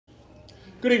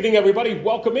Good evening, everybody.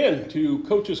 Welcome in to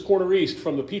Coach's Corner East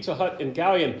from the Pizza Hut in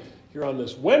Galion here on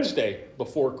this Wednesday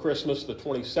before Christmas, the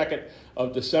 22nd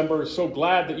of December. So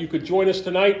glad that you could join us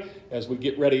tonight as we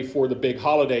get ready for the big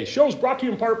holiday. Show's brought to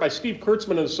you in part by Steve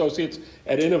Kurtzman and Associates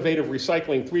at Innovative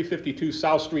Recycling, 352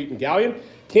 South Street in Galion.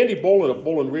 Candy Bolin of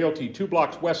Bolin Realty, 2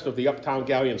 blocks west of the Uptown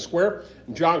Galion Square.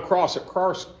 And John Cross at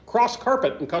Cross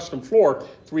Carpet and Custom Floor,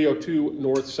 302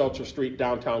 North Seltzer Street,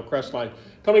 downtown Crestline.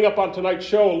 Coming up on tonight's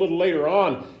show a little later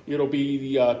on, it'll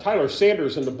be the Tyler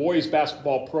Sanders and the boys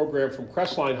basketball program from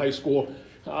Crestline High School.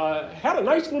 Had a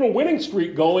nice little winning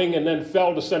streak going and then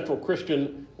fell to Central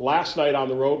Christian last night on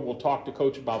the road. We'll talk to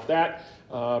Coach about that.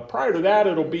 Prior to that,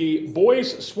 it'll be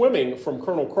boys swimming from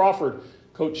Colonel Crawford.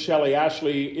 Coach Shelley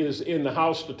Ashley is in the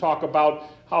house to talk about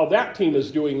how that team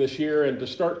is doing this year. And to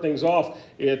start things off,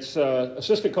 it's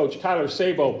assistant coach Taylor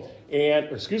Sabo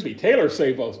Taylor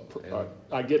Sabo.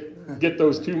 I get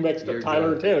those two mixed up,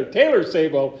 Tyler and Taylor. Taylor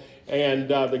Sabo and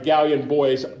the Galion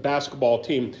boys basketball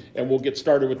team. And we'll get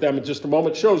started with them in just a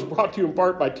moment. Show's brought to you in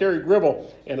part by Terry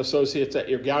Gribble and Associates at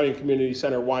your Galion Community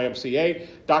Center YMCA.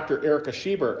 Dr. Erica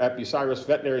Schieber at Bucyrus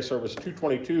Veterinary Service,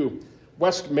 222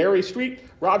 West Mary Street.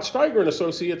 Rod Steiger and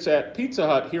Associates at Pizza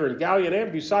Hut here in Galion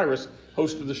and Bucyrus,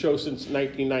 hosted the show since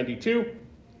 1992.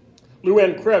 Lou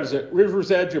Ann Krebs at River's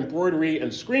Edge Embroidery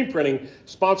and Screen Printing,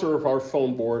 sponsor of our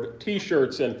phone board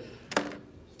t-shirts. And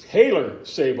Taylor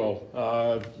Sabo,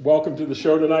 welcome to the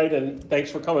show tonight, and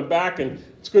thanks for coming back, and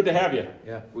it's good to have you.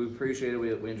 Yeah, we appreciate it.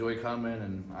 We enjoy coming,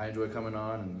 and I enjoy coming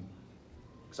on, and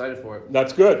excited for it.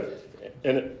 That's good.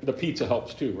 And the pizza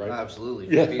helps too, right?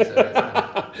 Absolutely. Yeah.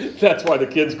 Pizza. That's why the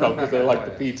kids come, because they like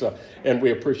the pizza, and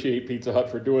we appreciate Pizza Hut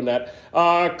for doing that.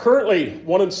 Currently,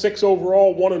 1-6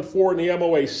 overall, 1-4 in the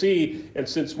MOAC, and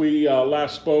since we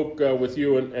last spoke with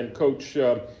you and Coach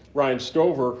Ryan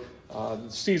Stover, the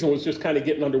season was just kind of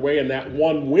getting underway, and that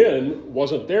one win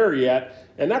wasn't there yet,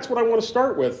 and that's what I want to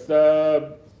start with.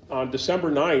 On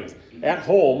December 9th, at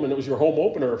home, and it was your home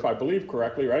opener, if I believe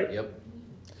correctly, right? Yep.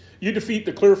 You defeat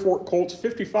the Clear Fork Colts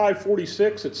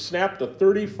 55-46. It snapped a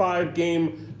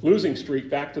 35-game losing streak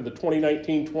back to the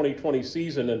 2019-2020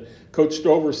 season. And Coach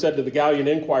Stover said to the Galion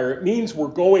Inquirer, it means we're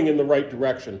going in the right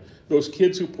direction. Those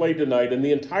kids who played tonight and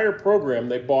the entire program,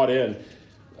 they bought in.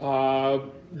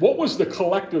 What was the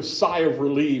collective sigh of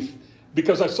relief?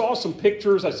 Because I saw some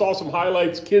pictures, I saw some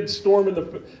highlights, kids storming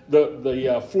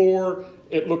the floor.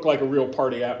 It looked like a real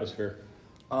party atmosphere.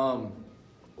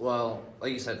 Well,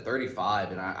 like you said,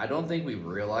 35, and I don't think we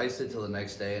realized it till the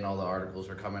next day, and all the articles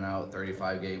were coming out,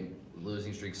 35-game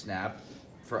losing streak snap.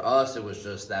 For us, it was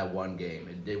just that one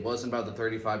game. It wasn't about the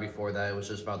 35 before that. It was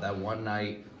just about that one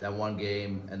night, that one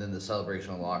game, and then the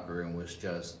celebration in the locker room was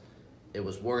just, it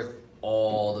was worth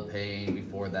all the pain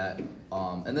before that,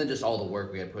 and then just all the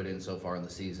work we had put in so far in the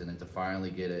season, and to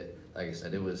finally get it, like I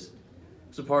said, it was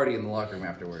a party in the locker room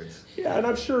afterwards. Yeah, and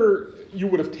I'm sure you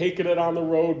would have taken it on the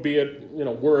road, be it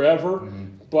wherever.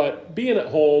 But being at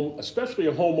home, especially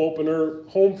a home opener,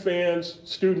 home fans,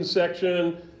 student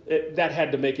section, that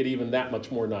had to make it even that much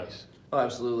more nice. Oh,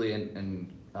 absolutely, and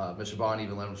Mr. Bond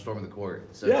even let them storm the court.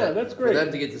 So yeah, that's great. For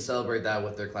them to get to celebrate that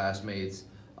with their classmates,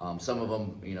 some of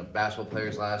them, basketball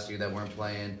players last year that weren't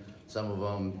playing, some of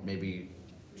them maybe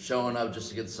showing up just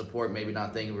to get the support, maybe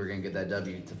not thinking we were going to get that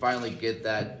W. To finally get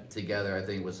that together, I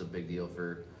think was a big deal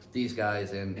for these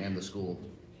guys and the school.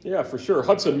 Yeah, for sure.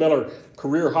 Hudson Miller,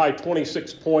 career high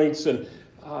 26 points. And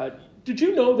did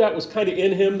you know that was kind of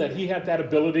in him, that he had that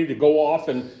ability to go off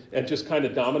and just kind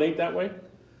of dominate that way?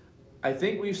 I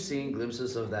think we've seen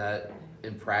glimpses of that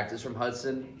in practice from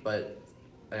Hudson, but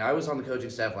I was on the coaching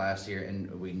staff last year,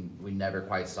 and we never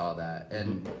quite saw that.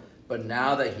 And But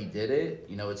now that he did it,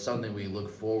 it's something we look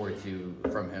forward to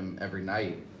from him every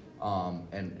night.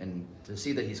 And to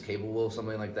see that he's capable of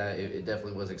something like that, it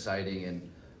definitely was exciting, and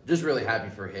just really happy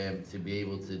for him to be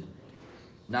able to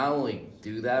not only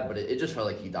do that, but it just felt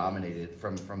like he dominated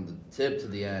from the tip to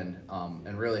the end,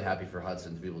 and really happy for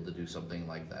Hudson to be able to do something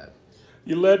like that.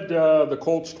 You led the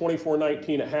Colts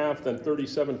 24-19 at half, then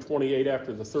 37-28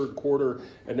 after the third quarter,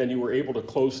 and then you were able to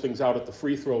close things out at the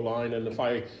free throw line. And if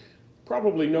I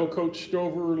probably know Coach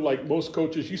Stover, like most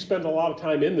coaches, you spend a lot of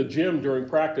time in the gym during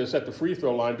practice at the free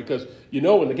throw line, because in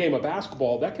the game of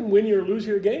basketball, that can win you or lose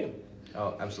your game.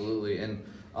 Oh, absolutely. And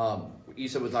you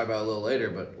said we'll talk about it a little later,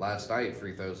 but last night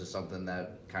free throws is something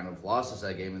that kind of lost us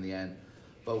that game in the end.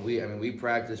 But we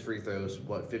practice free throws,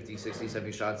 50, 60,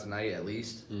 70 shots a night at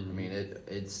least.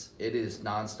 It is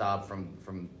nonstop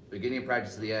from beginning of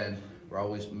practice to the end. We're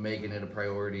always making it a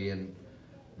priority, and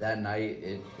that night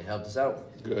it helped us out.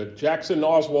 Good. Jackson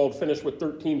Oswald finished with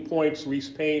 13 points. Reese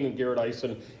Payne and Garrett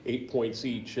Eisen 8 points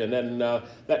each. And then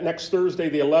that next Thursday,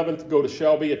 the 11th, go to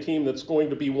Shelby, a team that's going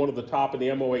to be one of the top in the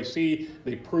MOAC.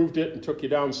 They proved it and took you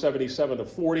down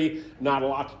 77-40. Not a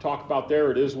lot to talk about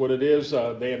there. It is what it is.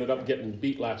 They ended up getting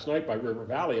beat last night by River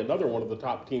Valley, another one of the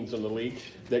top teams in the league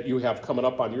that you have coming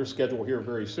up on your schedule here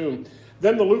very soon.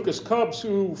 Then the Lucas Cubs,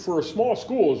 who for a small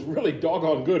school is really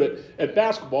doggone good at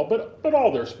basketball, but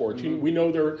all their sports. We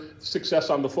know their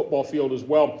success on the football field as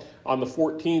well. On the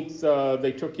 14th,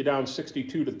 they took you down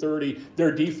 62-30.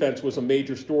 Their defense was a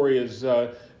major story as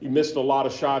you missed a lot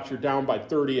of shots. You're down by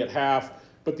 30 at half.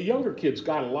 But the younger kids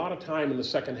got a lot of time in the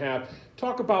second half.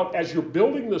 Talk about, as you're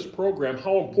building this program,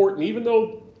 how important, even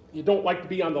though you don't like to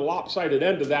be on the lopsided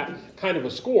end of that kind of a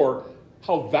score,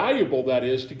 how valuable that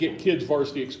is to get kids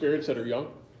varsity experience that are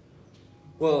young?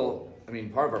 Well, I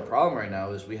mean, part of our problem right now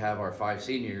is we have our 5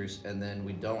 seniors, and then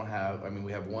we don't have,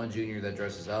 we have 1 junior that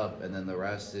dresses up, and then the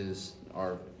rest is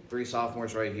our 3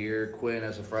 sophomores right here. Quinn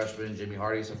as a freshman, Jimmy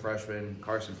Hardy's a freshman,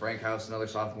 Carson Frankhouse another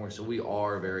sophomore, so we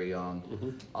are very young.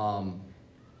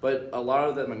 But a lot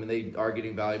of them, they are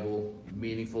getting valuable,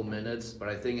 meaningful minutes, but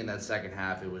I think in that second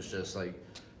half it was just like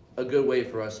a good way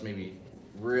for us to maybe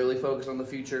really focus on the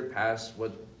future past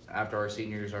what after our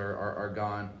seniors are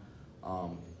gone.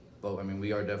 But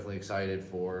we are definitely excited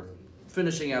for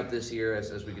finishing out this year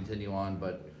as we continue on,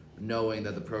 but knowing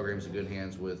that the program's in good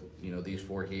hands with these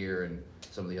 4 here and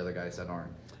some of the other guys that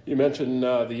aren't. You mentioned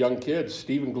the young kids.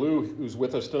 Stephen Glew, who's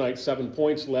with us tonight, 7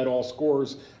 points, led all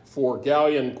scorers for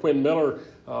Galion. Quinn Miller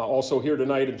also here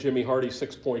tonight, and Jimmy Hardy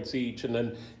 6 points each. And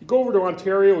then you go over to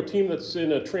Ontario, a team that's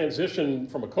in a transition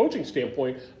from a coaching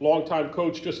standpoint. Longtime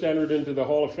coach just entered into the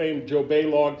Hall of Fame, Joe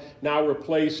Baylog, now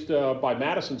replaced by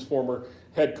Madison's former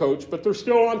head coach, but they're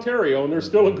still Ontario and they're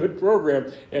still a good program.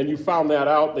 And you found that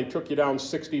out. They took you down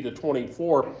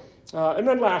 60-24. And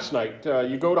then last night,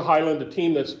 you go to Highland, a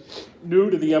team that's new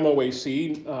to the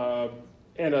MOAC.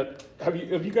 Have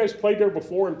you guys played there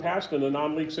before in past in a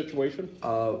non-league situation?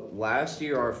 Last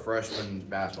year, our freshman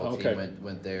basketball team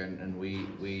went there, and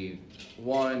we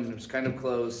won. It was kind of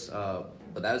close,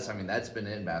 but that's been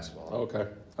in basketball. Okay,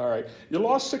 all right. You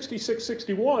lost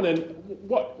 66-61, and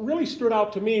what really stood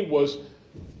out to me was,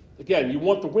 again, you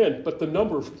want the win, but the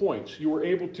number of points. You were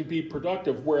able to be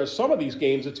productive, whereas some of these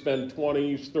games, it's been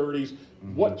 20s, 30s.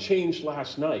 What changed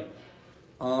last night?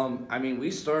 We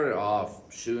started off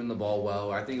shooting the ball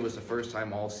well. I think it was the first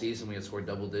time all season we had scored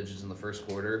double digits in the first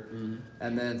quarter.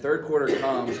 And then third quarter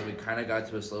comes, and we kind of got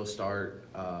to a slow start.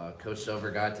 Coach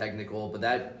Stover got technical, but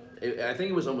I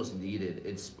think it was almost needed.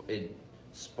 It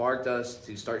sparked us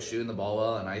to start shooting the ball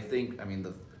well, and I think,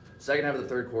 the second half of the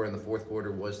third quarter and the fourth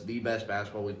quarter was the best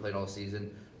basketball we played all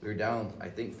season. We were down, I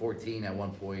think, 14 at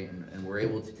one point, and we're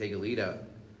able to take a lead out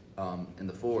in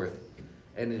the fourth.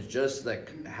 And it's just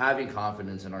like having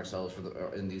confidence in ourselves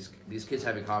these kids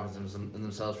having confidence in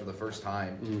themselves for the first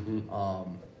time.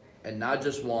 And not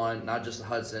just one, not just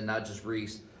Hudson, not just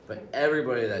Reese, but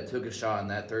everybody that took a shot in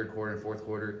that third quarter and fourth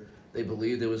quarter, they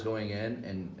believed it was going in,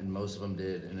 and most of them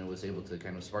did, and it was able to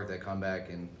kind of spark that comeback,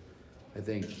 and I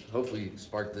think hopefully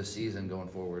spark this season going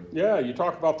forward. Yeah, you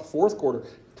talk about the fourth quarter.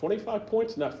 25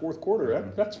 points in that fourth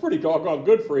quarter. That's pretty doggone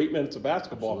good for 8 minutes of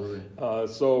basketball.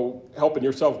 So helping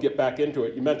yourself get back into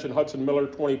it. You mentioned Hudson Miller,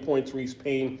 20 points, Reese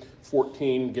Payne,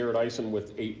 14, Garrett Eisen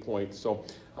with 8 points. So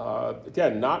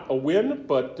again, not a win,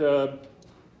 but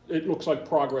it looks like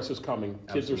progress is coming.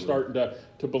 Kids are starting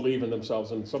to believe in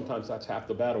themselves, and sometimes that's half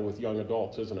the battle with young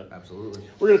adults, isn't it? Absolutely.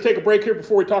 We're going to take a break here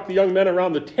before we talk to young men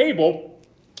around the table.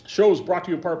 Show is brought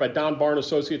to you in part by Don Barn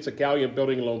Associates at Galion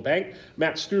Building and Loan Bank,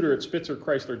 Matt Studer at Spitzer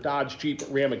Chrysler Dodge Jeep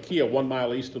Ram and Kia 1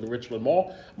 mile east of the Richland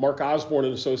Mall, Mark Osborne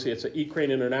and Associates at E-Crane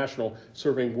International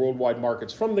serving worldwide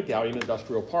markets from the Galion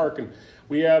Industrial Park. And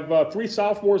we have 3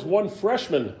 sophomores, 1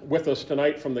 freshman with us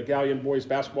tonight from the Galion boys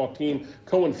basketball team.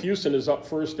 Coes Fuson is up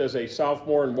first as a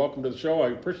sophomore, and welcome to the show. I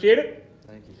appreciate it.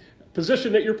 Thank you.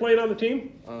 Position that you're playing on the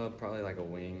team? Probably like a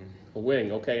wing. A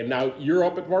wing, okay. And now you're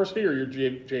up at varsity or you're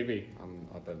JV? I'm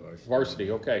up at varsity.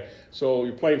 Varsity, okay. So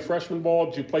you're playing freshman ball.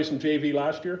 Did you play some JV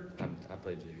last year? I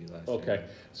played JV last year. Okay.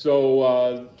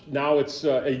 So now it's,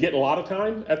 are you getting a lot of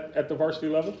time at the varsity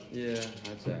level? Yeah,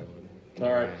 I'd say I would.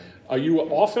 All right. Are you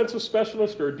an offensive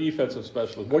specialist or a defensive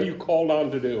specialist? What are you called on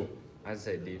to do? I'd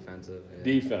say defensive. Yeah.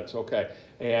 Defense, okay.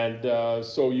 And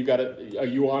so you got to, are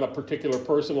you on a particular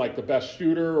person, like the best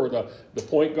shooter or the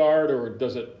point guard, or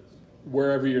does it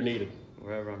wherever you're needed?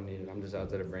 Wherever I'm needed. I'm just out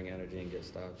there to bring energy and get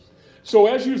stops. So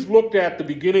as you've looked at the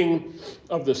beginning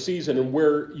of the season and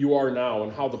where you are now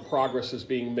and how the progress is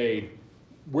being made,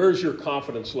 where's your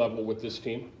confidence level with this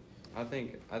team? I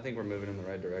think we're moving in the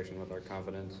right direction with our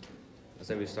confidence. I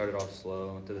said we started off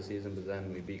slow into the season, but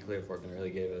then we beat Clear Fork and it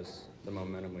really gave us the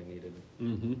momentum we needed.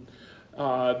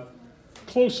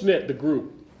 Close-knit, the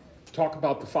group. Talk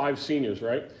about the 5 seniors,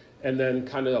 right? And then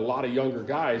kind of a lot of younger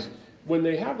guys. When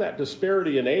they have that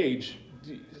disparity in age,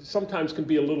 sometimes can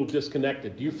be a little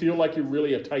disconnected. Do you feel like you're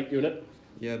really a tight unit?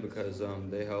 Yeah, because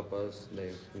they help us.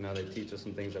 They teach us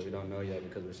some things that we don't know yet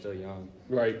because we're still young.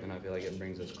 Right. And I feel like it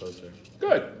brings us closer.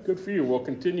 Good for you. We'll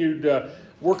continue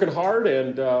working hard,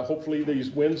 and hopefully these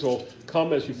wins will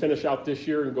come as you finish out this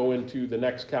year and go into the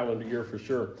next calendar year for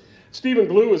sure. Stephen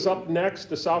Glew is up next,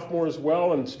 the sophomore as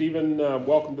well. And Stephen,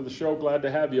 welcome to the show. Glad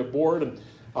to have you aboard. And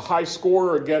a high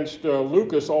score against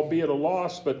Lucas, albeit a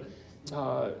loss, but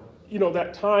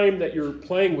that time that you're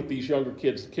playing with these younger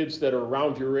kids, the kids that are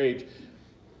around your age.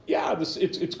 Yeah,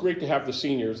 it's great to have the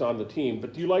seniors on the team,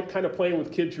 but do you like kind of playing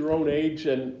with kids your own age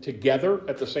and together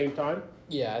at the same time?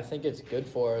 Yeah, I think it's good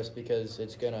for us because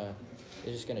it's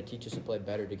just gonna teach us to play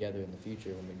better together in the future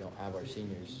when we don't have our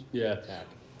seniors back.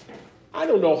 I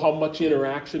don't know how much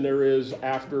interaction there is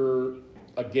after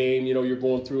a game. You're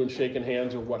going through and shaking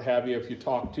hands or what have you. If you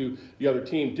talk to the other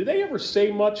team, do they ever say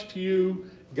much to you,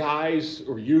 guys,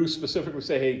 or you specifically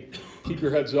say, "Hey, keep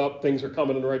your heads up. Things are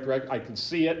coming in the right direction. I can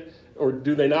see it." Or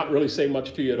do they not really say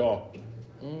much to you at all?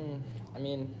 I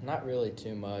mean, not really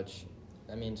too much.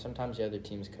 I mean, sometimes the other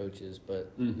team's coaches,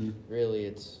 but really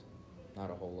it's not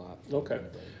a whole lot. Okay.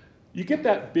 You get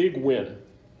that big win,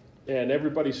 and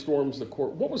everybody storms the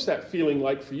court. What was that feeling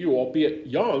like for you, albeit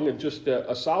young and just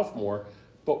a sophomore,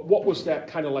 but what was that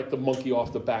kind of like the monkey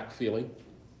off the back feeling?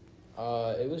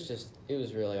 It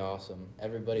was really awesome.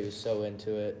 Everybody was so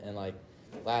into it, and like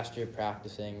last year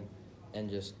practicing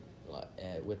and just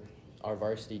with our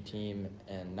varsity team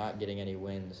and not getting any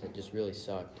wins, it just really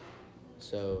sucked.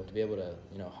 So to be able to,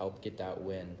 help get that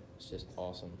win, it's just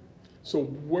awesome. So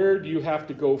where do you have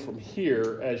to go from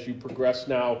here as you progress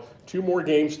now? 2 more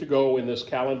games to go in this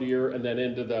calendar year, and then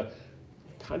into the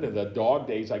kind of the dog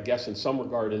days, I guess, in some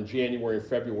regard, in January and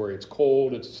February. It's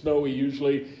cold, it's snowy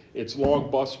usually, it's long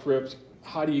bus trips.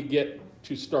 How do you get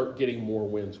to start getting more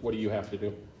wins? What do you have to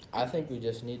do? I think we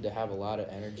just need to have a lot of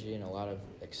energy and a lot of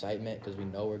excitement because we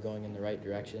know we're going in the right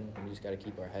direction. We just got to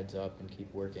keep our heads up and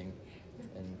keep working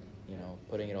and,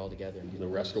 putting it all together. And the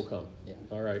rest will come. Yeah.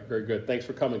 All right, very good. Thanks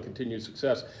for coming. Continued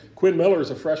success. Quinn Miller is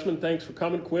a freshman. Thanks for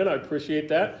coming, Quinn. I appreciate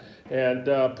that. And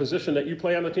position that you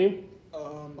play on the team?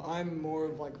 I'm more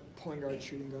of like point guard,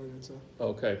 shooting guard, I'd say.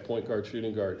 Okay, point guard,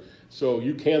 shooting guard. So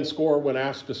you can score when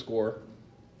asked to score.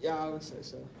 Yeah, I would say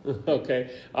so.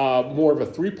 Okay. More of a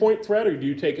 3-point threat, or do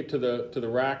you take it to the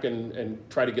rack and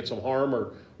try to get some harm,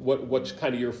 or what's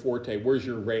kind of your forte? Where's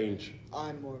your range?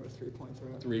 I'm more of a 3-point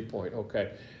threat. 3-point,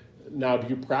 okay. Now, do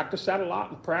you practice that a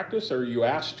lot in practice? Are you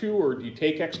asked to, or do you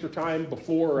take extra time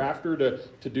before or after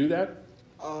to do that?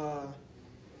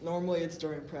 Normally it's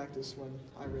during practice when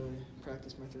I really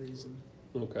practice my threes and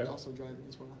also driving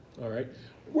as well. All right.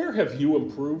 Where have you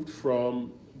improved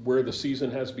from where the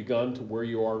season has begun to where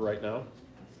you are right now?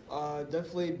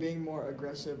 Definitely being more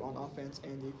aggressive on offense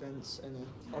and defense, and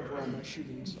overall my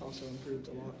shooting's also improved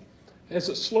a lot. Has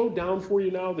it slowed down for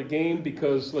you now, the game?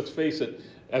 Because let's face it,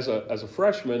 as a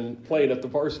freshman playing at the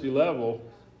varsity level,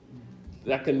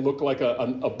 that can look like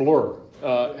a blur.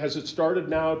 Has it started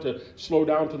now to slow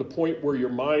down to the point where your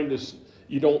mind is,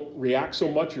 you don't react so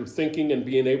much, you're thinking and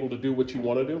being able to do what you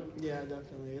want to do? Yeah,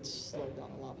 definitely. It's slowed down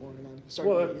a lot more, and I'm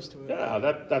starting to get used to it.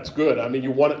 Yeah, that's good. I mean,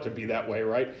 you want it to be that way,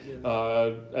 right?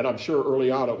 Yeah. And I'm sure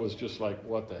early on it was just like,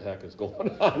 what the heck is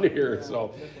going on here? Yeah,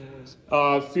 so,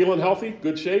 definitely was. Feeling healthy,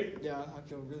 good shape? Yeah, I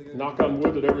feel really good. Knock on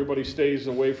wood that everybody stays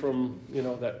away from,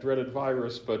 that dreaded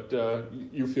virus, but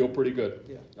you feel pretty good.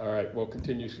 Yeah. All right, well,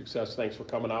 continued success. Thanks for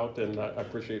coming out, and I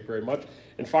appreciate it very much.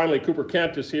 And finally, Cooper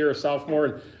Kent is here, a sophomore,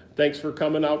 and thanks for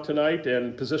coming out tonight.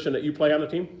 And position that you play on the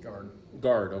team?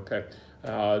 Guard, okay.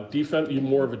 Defense, you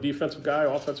more of a defensive guy,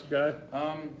 offensive guy?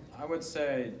 I would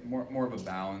say more of a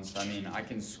balance. I mean, I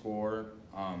can score,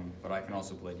 but I can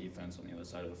also play defense on the other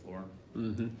side of the floor.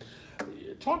 Mm-hmm.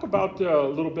 Talk about a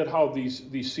little bit how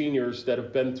these seniors that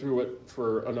have been through it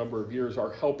for a number of years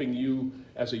are helping you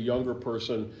as a younger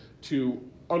person to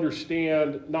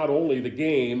understand not only the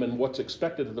game and what's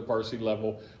expected at the varsity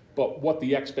level, but what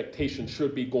the expectation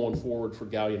should be going forward for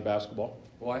Galion basketball.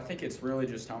 Well, I think it's really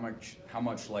just how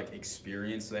much like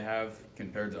experience they have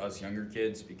compared to us younger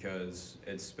kids, because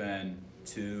it's been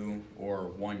 2 or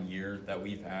 1 year that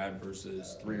we've had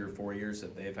versus 3 or 4 years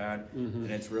that they've had. Mm-hmm.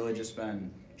 And it's really just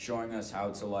been showing us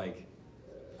how to like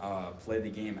play the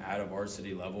game at a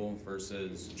varsity level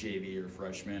versus JV or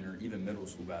freshman or even middle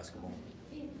school basketball.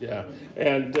 Yeah,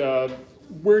 and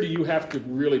where do you have to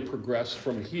really progress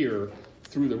from here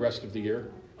through the rest of the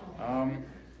year?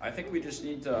 I think we just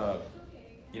need to,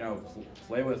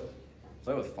 play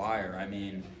with fire. I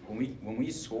mean, when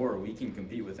we score, we can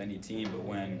compete with any team, but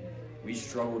when we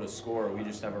struggle to score, we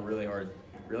just have a really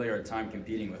hard time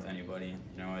competing with anybody.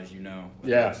 As you know.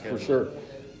 Yeah, for sure.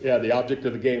 Yeah, the object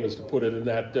of the game is to put it in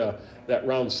that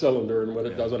round cylinder, and when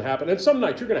it doesn't happen, and some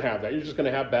nights you're going to have that. You're just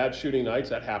going to have bad shooting nights.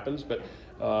 That happens, but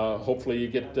hopefully you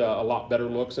get a lot better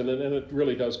looks, and it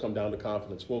really does come down to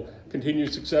confidence. Well,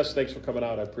 continued success. Thanks for coming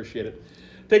out. I appreciate it.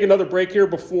 Take another break here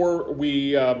before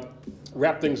we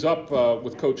wrap things up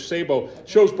with Coach Sabo.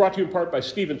 Show's brought to you in part by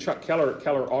Steve and Chuck Keller at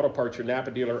Keller Auto Parts, your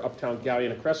Napa dealer, Uptown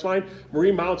Galion and Crestline.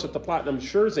 Marie Mounts at the Platinum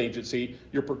Insurance Agency,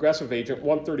 your progressive agent,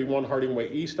 131 Harding Way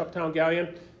East, Uptown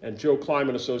Galion. And Joe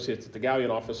Kleiman Associates at the Galion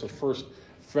office of First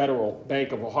Federal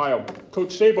Bank of Ohio.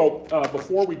 Coach Sabo,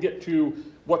 before we get to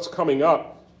what's coming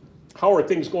up, how are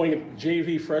things going at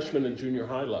JV, freshman, and junior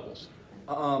high levels?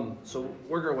 So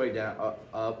work our way down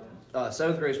up.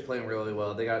 7th grade's playing really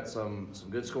well. They got some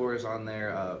good scores on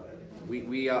there.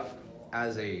 We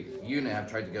as a unit have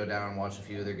tried to go down and watch a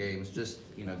few of their games, just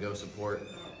go support.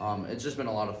 It's just been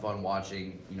a lot of fun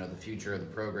watching the future of the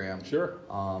program. Sure.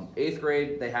 8th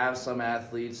grade, they have some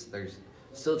athletes. They're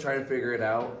still trying to figure it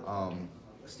out.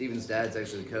 Steven's dad's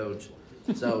actually the coach,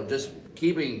 so just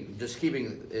keeping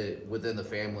it within the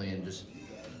family and just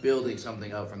building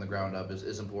something up from the ground up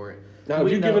is important. Now,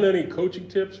 have you given any coaching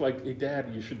tips, like, hey,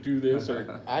 Dad, you should do this?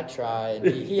 Or I try, and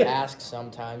he asks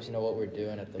sometimes, what we're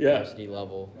doing at the varsity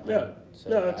level. Yeah,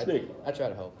 that's neat. I try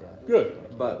to help, yeah.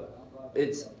 Good. But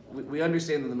we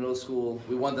understand that the middle school,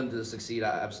 we want them to succeed,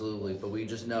 absolutely, but we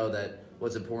just know that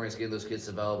what's important is getting those kids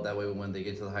developed. That way, when they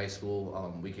get to the high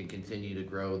school, we can continue to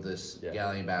grow this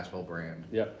Galion basketball brand.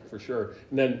 Yeah, for sure.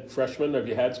 And then freshmen, have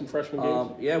you had some freshman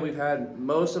games? Yeah, we've had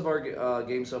most of our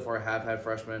games so far have had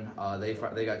freshmen.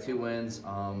 They got 2 wins,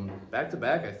 back to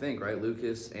back, I think, right?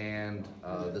 Lucas and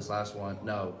this last one.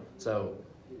 No, so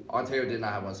Ontario did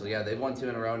not have one. So yeah, they've won 2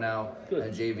 in a row now, Good.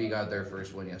 and JV got their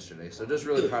first win yesterday. So just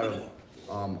really proud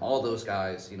of all those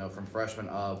guys, from freshman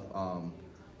up.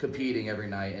 Competing every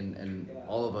night, and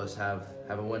all of us have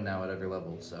a win now at every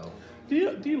level. So,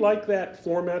 Do you like that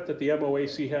format that the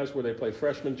MOAC has, where they play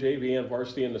freshman, JV, and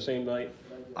varsity in the same night?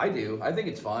 I do. I think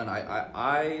it's fun.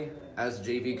 I as a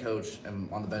JV coach, am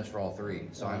on the bench for all 3.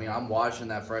 So I mean, I'm watching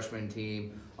that freshman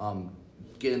team,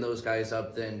 getting those guys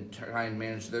up, then try and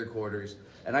manage their quarters,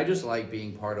 and I just like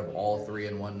being part of all 3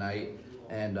 in one night.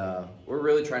 And we're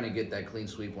really trying to get that clean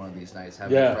sweep one of these nights,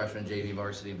 having a freshman JV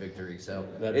varsity victory. So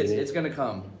it's going to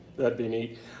come. That'd be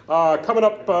neat. Coming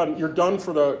up, you're done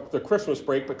for the Christmas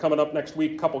break, but coming up next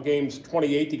week, couple games.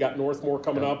 28th, you got Northmore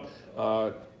coming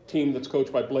up. Team that's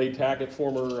coached by Blade Tackett,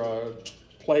 former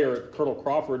player at Colonel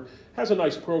Crawford, has a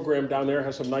nice program down there,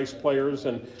 has some nice players.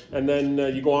 And then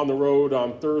you go on the road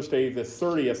on Thursday, the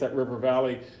 30th at River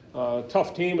Valley.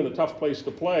 Tough team and a tough place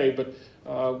to play, but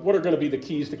what are going to be the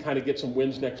keys to kind of get some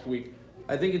wins next week?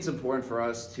 I think it's important for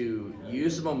us to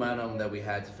use the momentum that we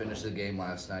had to finish the game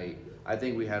last night. I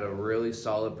think we had a really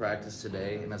solid practice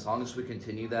today, and as long as we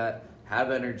continue that,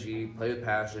 have energy, play with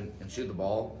passion, and shoot the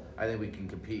ball, I think we can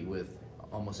compete with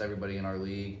almost everybody in our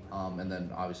league. And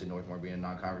then obviously Northmore being a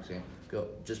non-conference game,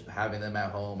 just having them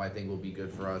at home, I think will be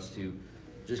good for us to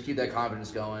just keep that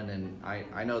confidence going. And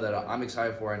I know that I'm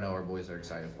excited for it. I know our boys are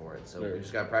excited for it. So we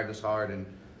just got to practice hard and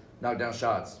knock down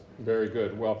shots. Very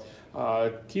good. Well,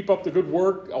 keep up the good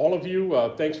work, all of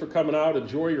you. Thanks for coming out.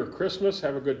 Enjoy your Christmas.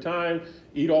 Have a good time.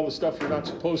 Eat all the stuff you're not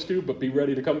supposed to, but be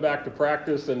ready to come back to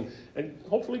practice and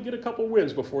hopefully get a couple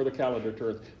wins before the calendar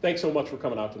turns. Thanks so much for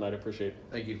coming out tonight. I appreciate it.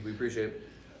 Thank you. We appreciate it.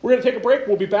 We're going to take a break.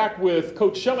 We'll be back with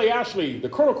Coach Shelley Ashley, the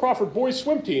Colonel Crawford boys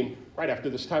swim team, right after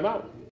this timeout.